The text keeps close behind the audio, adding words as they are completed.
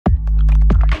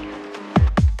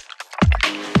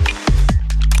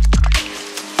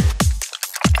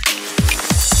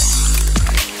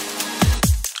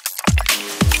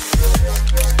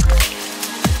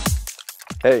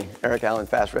Hey, Eric Allen,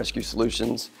 Fast Rescue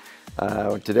Solutions.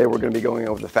 Today we're going to be going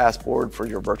over the FASTboard for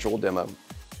your virtual demo.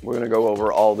 We're going to go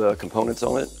over all the components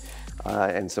on it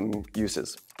and some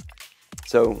uses.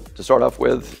 So to start off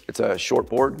with, it's a short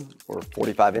board. We're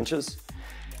 45 inches.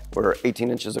 We're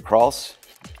 18 inches across.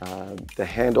 The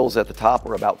handles at the top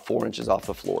are about 4 inches off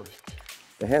the floor.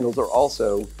 The handles are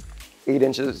also 8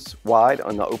 inches wide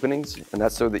on the openings, and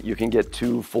that's so that you can get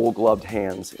 2 full gloved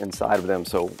hands inside of them,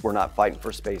 so we're not fighting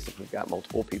for space if we've got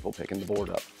multiple people picking the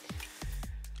board up.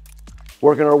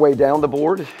 Working our way down the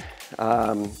board,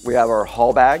 we have our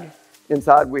haul bag.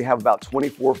 Inside we have about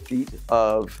 24 feet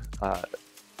of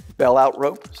bail-out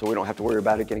rope, so we don't have to worry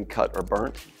about it getting cut or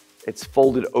burnt. It's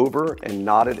folded over and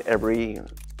knotted every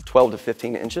 12 to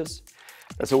 15 inches.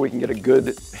 That's so we can get a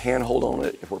good handhold on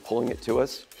it if we're pulling it to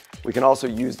us. We can also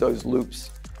use those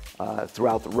loops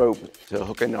throughout the rope to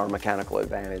hook in our mechanical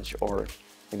advantage or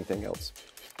anything else.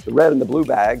 The red and the blue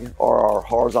bag are our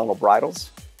horizontal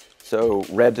bridles. So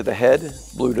red to the head,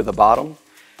 blue to the bottom.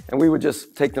 And we would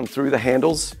just take them through the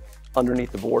handles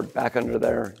underneath the board, back under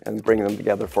there, and bring them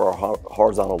together for our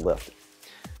horizontal lift.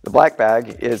 The black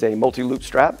bag is a multi-loop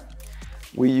strap.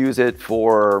 We use it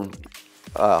for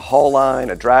a haul line,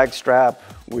 a drag strap.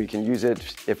 We can use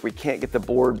it if we can't get the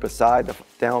board beside the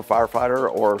downed firefighter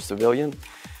or civilian.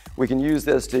 We can use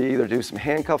this to either do some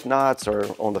handcuff knots or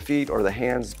on the feet or the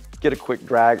hands, get a quick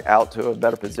drag out to a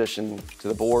better position to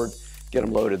the board, get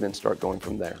them loaded, then start going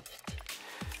from there.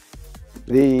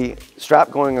 The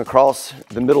strap going across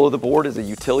the middle of the board is a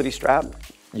utility strap.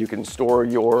 You can store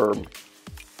your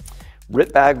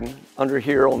RIT bag under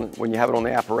here when you have it on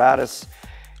the apparatus.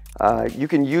 You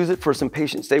can use it for some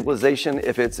patient stabilization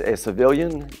if it's a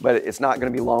civilian, but it's not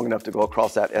going to be long enough to go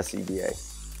across that SCBA.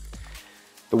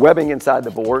 The webbing inside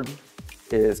the board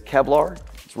is Kevlar.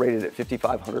 It's rated at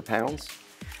 5,500 pounds.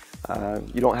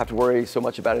 You don't have to worry so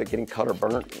much about it getting cut or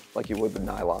burnt like you would with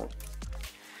nylon.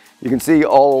 You can see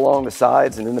all along the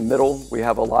sides and in the middle we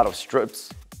have a lot of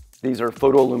strips. These are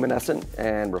photoluminescent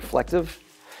and reflective.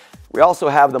 We also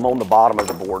have them on the bottom of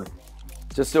the board,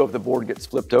 just so if the board gets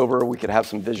flipped over, we could have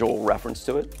some visual reference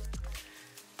to it.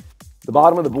 The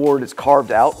bottom of the board is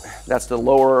carved out. That's to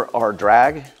lower our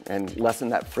drag and lessen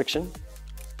that friction.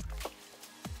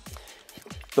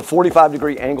 The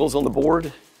 45-degree angles on the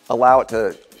board allow it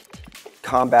to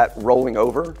combat rolling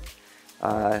over.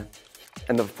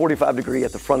 And the 45-degree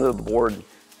at the front of the board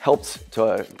helps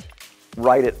to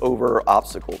ride it over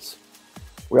obstacles.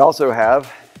 We also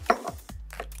have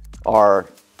our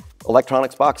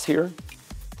electronics box here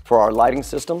for our lighting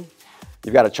system.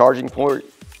 You've got a charging port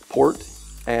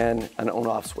and an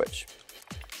on-off switch.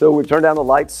 So we've turned down the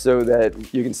lights so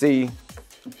that you can see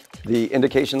the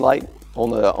indication light on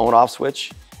the on-off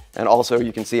switch, and also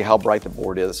you can see how bright the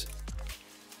board is.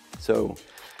 So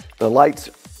the lights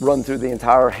run through the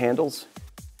entire handles.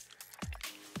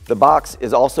 The box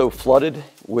is also flooded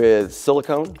with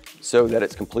silicone so that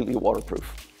it's completely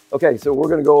waterproof. Okay, so we're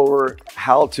gonna go over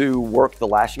how to work the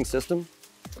lashing system.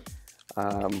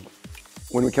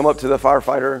 When we come up to the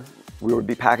firefighter, we would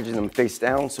be packaging them face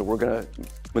down, so we're gonna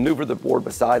maneuver the board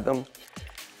beside them.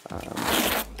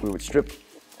 We would strip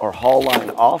our haul line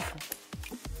off,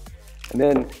 and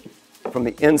then from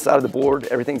the inside of the board,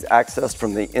 everything's accessed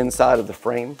from the inside of the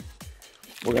frame.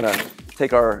 We're gonna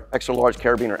take our extra large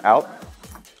carabiner out.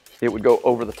 It would go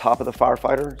over the top of the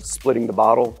firefighter, splitting the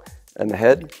bottle and the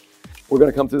head. We're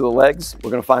gonna come through the legs.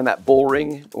 We're gonna find that bull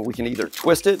ring where we can either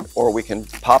twist it or we can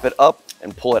pop it up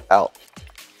and pull it out.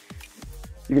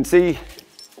 You can see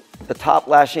the top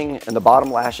lashing and the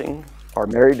bottom lashing are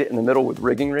married in the middle with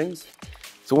rigging rings.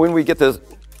 So when we get the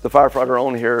firefighter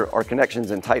on here, our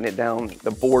connections, and tighten it down, the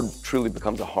board truly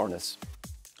becomes a harness.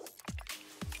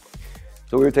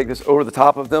 So we're gonna take this over the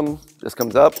top of them. This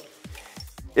comes up.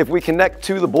 If we connect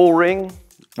to the bull ring,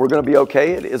 we're gonna be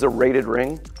okay. It is a rated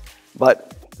ring, but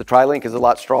the tri-link is a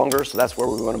lot stronger, so that's where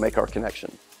we wanna make our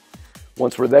connection.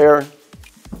 Once we're there,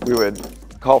 we would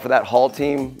call for that haul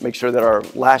team, make sure that our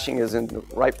lashing is in the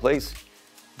right place,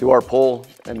 do our pull,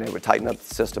 and they would tighten up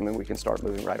the system and we can start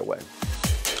moving right away.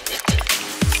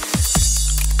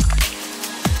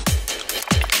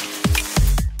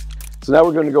 So now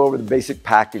we're going to go over the basic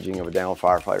packaging of a downed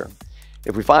firefighter.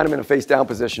 If we find them in a face down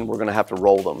position, we're going to have to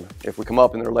roll them. If we come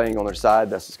up and they're laying on their side,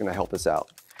 that's just going to help us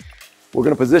out. We're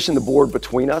going to position the board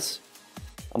between us.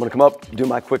 I'm going to come up, do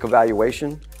my quick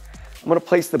evaluation. I'm going to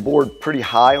place the board pretty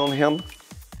high on him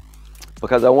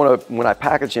because when I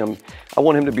package him, I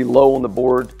want him to be low on the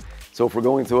board. So if we're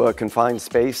going through a confined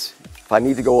space, if I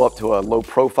need to go up to a low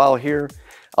profile here,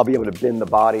 I'll be able to bend the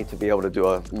body to be able to do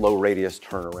a low radius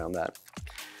turn around that.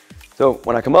 So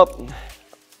when I come up,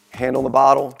 hand on the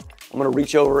bottle, I'm gonna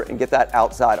reach over and get that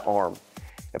outside arm.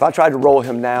 If I tried to roll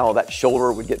him now, that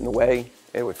shoulder would get in the way.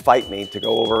 It would fight me to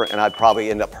go over, and I'd probably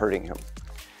end up hurting him.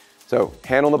 So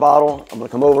hand on the bottle, I'm gonna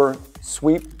come over,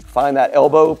 sweep, find that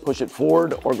elbow, push it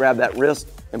forward, or grab that wrist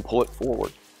and pull it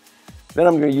forward. Then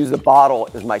I'm gonna use the bottle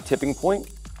as my tipping point,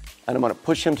 and I'm gonna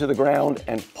push him to the ground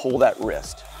and pull that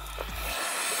wrist.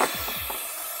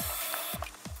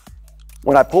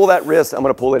 When I pull that wrist, I'm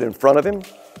gonna pull it in front of him.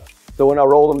 So when I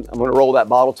roll him, I'm gonna roll that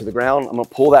bottle to the ground, I'm gonna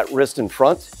pull that wrist in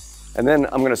front, and then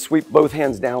I'm gonna sweep both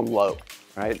hands down low,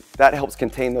 right? That helps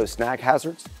contain those snag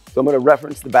hazards. So I'm gonna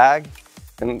reference the bag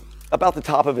and about the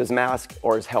top of his mask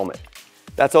or his helmet.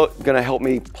 That's gonna help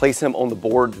me place him on the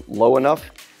board low enough,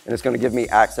 and it's gonna give me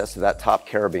access to that top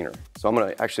carabiner. So I'm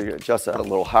gonna actually adjust that a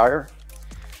little higher.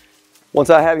 Once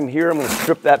I have him here, I'm gonna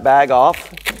strip that bag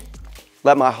off,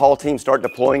 let my haul team start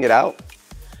deploying it out.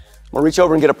 I'm gonna reach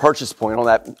over and get a purchase point on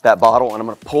that bottle, and I'm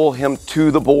gonna pull him to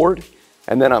the board,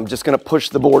 and then I'm just gonna push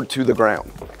the board to the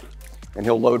ground, and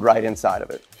he'll load right inside of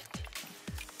it.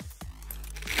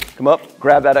 Come up,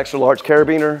 grab that extra large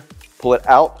carabiner, pull it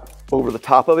out over the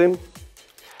top of him.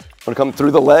 I'm gonna come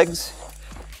through the legs,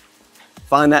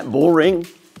 find that bull ring,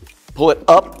 pull it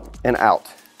up and out.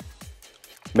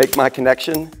 Make my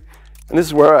connection, and this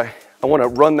is where I wanna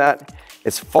run that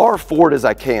as far forward as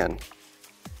I can,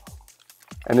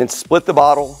 and then split the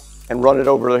bottle and run it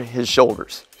over his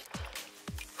shoulders.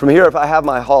 From here, if I have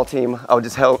my haul team, I would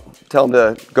just tell them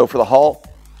to go for the haul,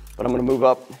 but I'm gonna move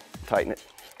up, tighten it.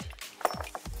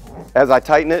 As I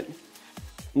tighten it,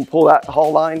 and pull that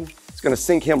haul line, it's gonna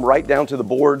sink him right down to the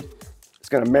board. It's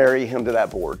gonna marry him to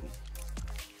that board.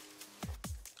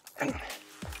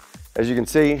 As you can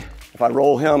see, if I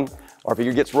roll him, or if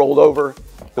he gets rolled over,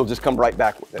 he'll just come right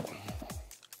back with it.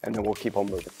 And then we'll keep on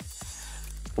moving.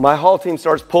 When my haul team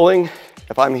starts pulling,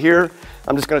 if I'm here,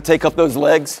 I'm just gonna take up those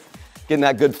legs, get in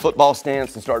that good football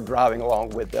stance, and start driving along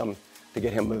with them to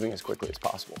get him moving as quickly as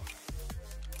possible.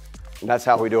 And that's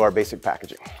how we do our basic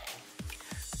packaging.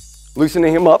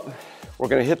 Loosening him up, we're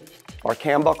gonna hit our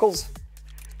cam buckles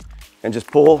and just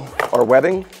pull our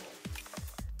webbing.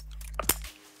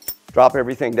 Drop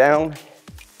everything down.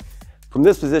 From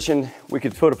this position, we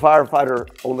could put a firefighter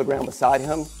on the ground beside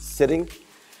him, sitting.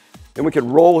 Then we could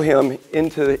roll him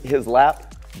into his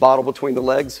lap, bottle between the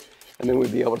legs, and then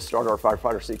we'd be able to start our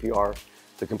firefighter CPR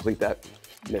to complete that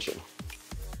mission.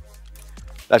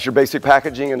 That's your basic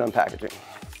packaging and unpackaging.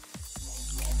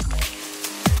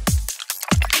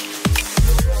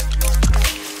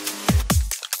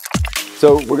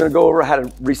 So we're gonna go over how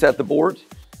to reset the board.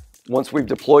 Once we've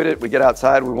deployed it, we get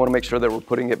outside, we wanna make sure that we're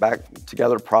putting it back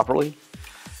together properly.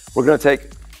 We're gonna take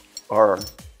our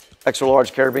extra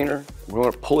large carabiner, we're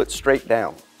gonna pull it straight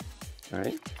down, all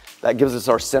right? That gives us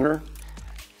our center.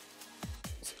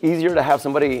 It's easier to have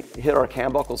somebody hit our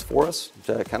cam buckles for us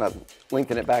to kind of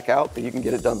lengthen it back out, but you can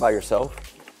get it done by yourself.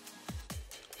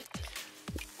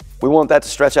 We want that to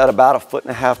stretch out about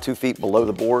 1.5 feet, 2 feet below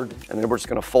the board, and then we're just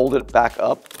gonna fold it back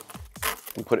up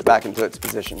and put it back into its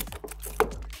position.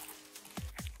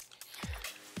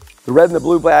 The red and the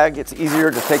blue bag, it's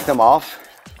easier to take them off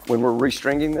when we're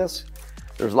restringing this.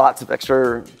 There's lots of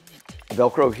extra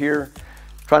Velcro here.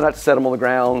 Try not to set them on the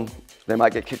ground. They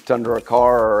might get kicked under a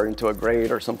car or into a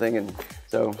grate or something, and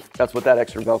so that's what that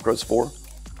extra Velcro is for.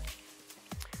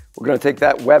 We're gonna take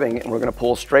that webbing and we're gonna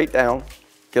pull straight down,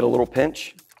 get a little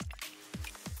pinch,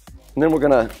 and then we're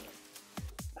gonna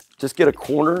just get a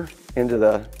corner into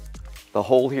the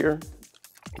hole here,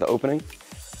 the opening,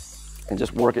 and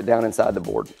just work it down inside the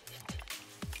board.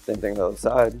 Same thing on the other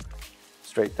side,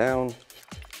 straight down,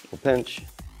 little pinch.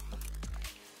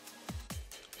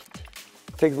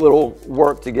 Takes a little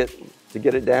work to get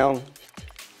it down,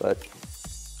 but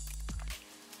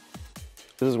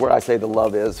this is where I say the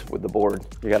love is with the board.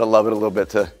 You gotta love it a little bit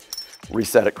to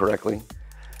reset it correctly.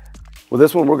 With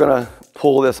this one, we're gonna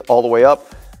pull this all the way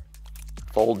up,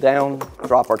 fold down,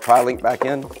 drop our tri-link back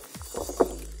in,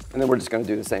 and then we're just gonna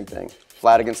do the same thing.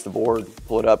 Flat against the board,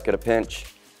 pull it up, get a pinch,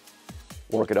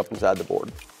 work it up inside the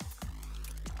board.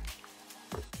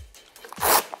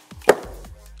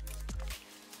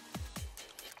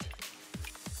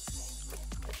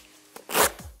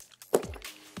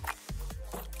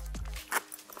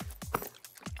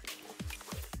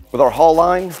 With our haul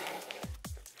line,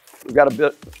 we've got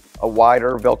a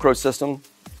wider Velcro system,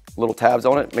 little tabs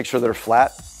on it, make sure they're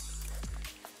flat.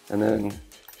 And then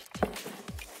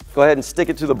go ahead and stick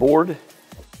it to the board.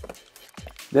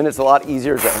 Then it's a lot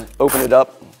easier to open it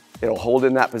up. It'll hold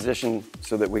in that position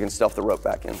so that we can stuff the rope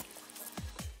back in.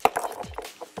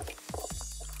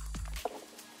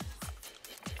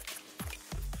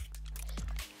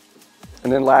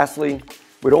 And then lastly,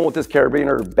 We don't want this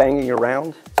carabiner banging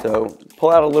around, so pull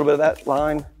out a little bit of that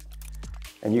line,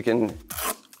 and you can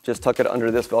just tuck it under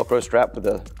this Velcro strap with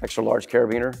the extra large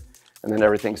carabiner, and then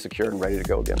everything's secure and ready to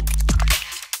go again.